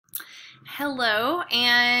Hello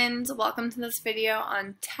and welcome to this video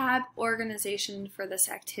on tab organization for this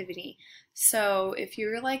activity. So if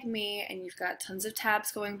you're like me and you've got tons of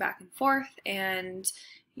tabs going back and forth and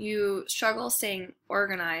you struggle staying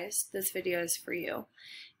organized, this video is for you.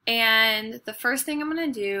 And the first thing I'm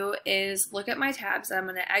going to do is look at my tabs. I'm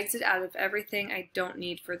going to exit out of everything I don't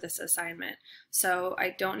need for this assignment. So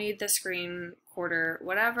I don't need the screen recorder,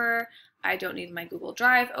 whatever. I don't need my Google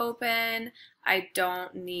Drive open. I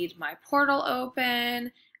don't need my portal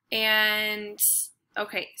open. And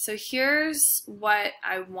okay, so here's what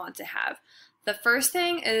I want to have. The first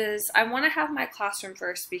thing is I want to have my classroom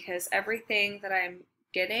first because everything that I'm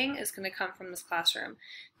getting is going to come from this classroom.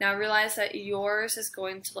 Now realize that yours is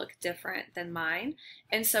going to look different than mine.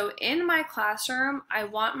 And so in my classroom, I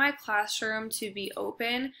want my classroom to be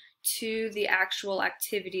open to the actual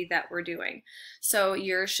activity that we're doing. So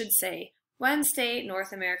yours should say Wednesday,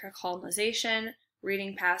 North America colonization,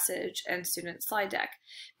 reading passage, and student slide deck.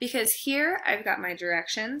 Because here I've got my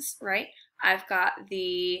directions, right? I've got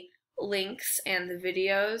the links and the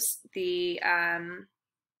videos, the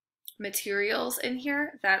materials in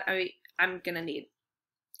here that I'm gonna need.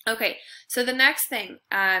 Okay, so the next thing,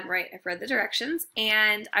 right, I've read the directions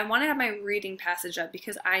and I want to have my reading passage up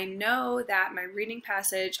because I know that my reading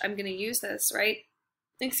passage, I'm going to use this, right,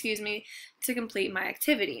 excuse me, to complete my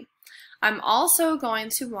activity. I'm also going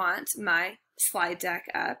to want my slide deck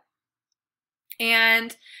up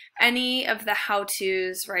and any of the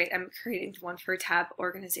how-tos, right, I'm creating one for tab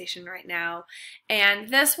organization right now. And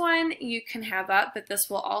this one you can have up, but this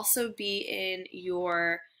will also be in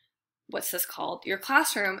your what's this called? Your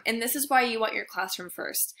classroom, and this is why you want your classroom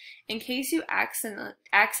first. In case you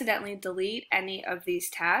accidentally delete any of these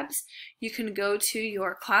tabs, you can go to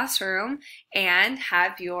your classroom and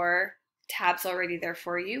have your tabs already there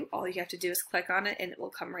for you. All you have to do is click on it and it will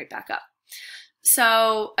come right back up.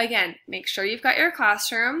 So again, make sure you've got your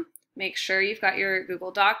classroom, make sure you've got your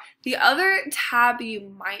Google Doc. The other tab you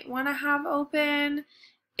might want to have open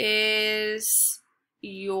is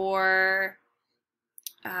your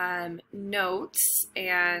notes,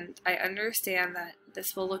 and I understand that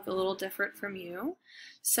this will look a little different from you.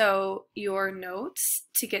 So your notes,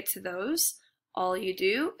 to get to those, all you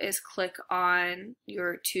do is click on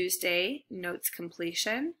your Tuesday notes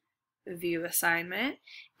completion, view assignment,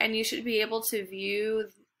 and you should be able to view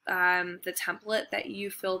the template that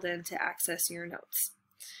you filled in to access your notes.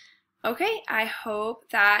 Okay, I hope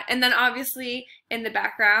that, and then obviously in the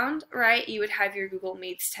background, right, you would have your Google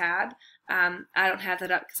Meets tab. I don't have that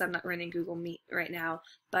up because I'm not running Google Meet right now,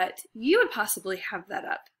 but you would possibly have that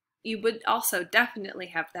up. You would also definitely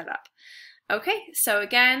have that up. Okay, so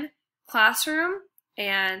again, classroom,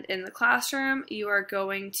 and in the classroom, you are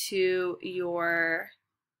going to your,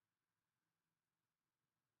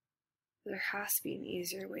 there has to be an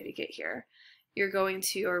easier way to get here. You're going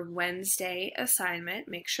to your Wednesday assignment.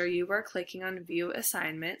 Make sure you are clicking on view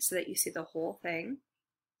assignment so that you see the whole thing.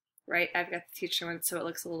 Right, I've got the teacher one so it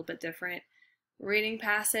looks a little bit different. Reading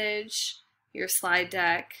passage, your slide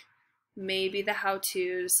deck, maybe the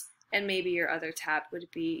how-tos, and maybe your other tab would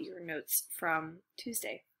be your notes from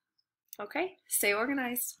Tuesday. Okay, stay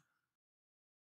organized.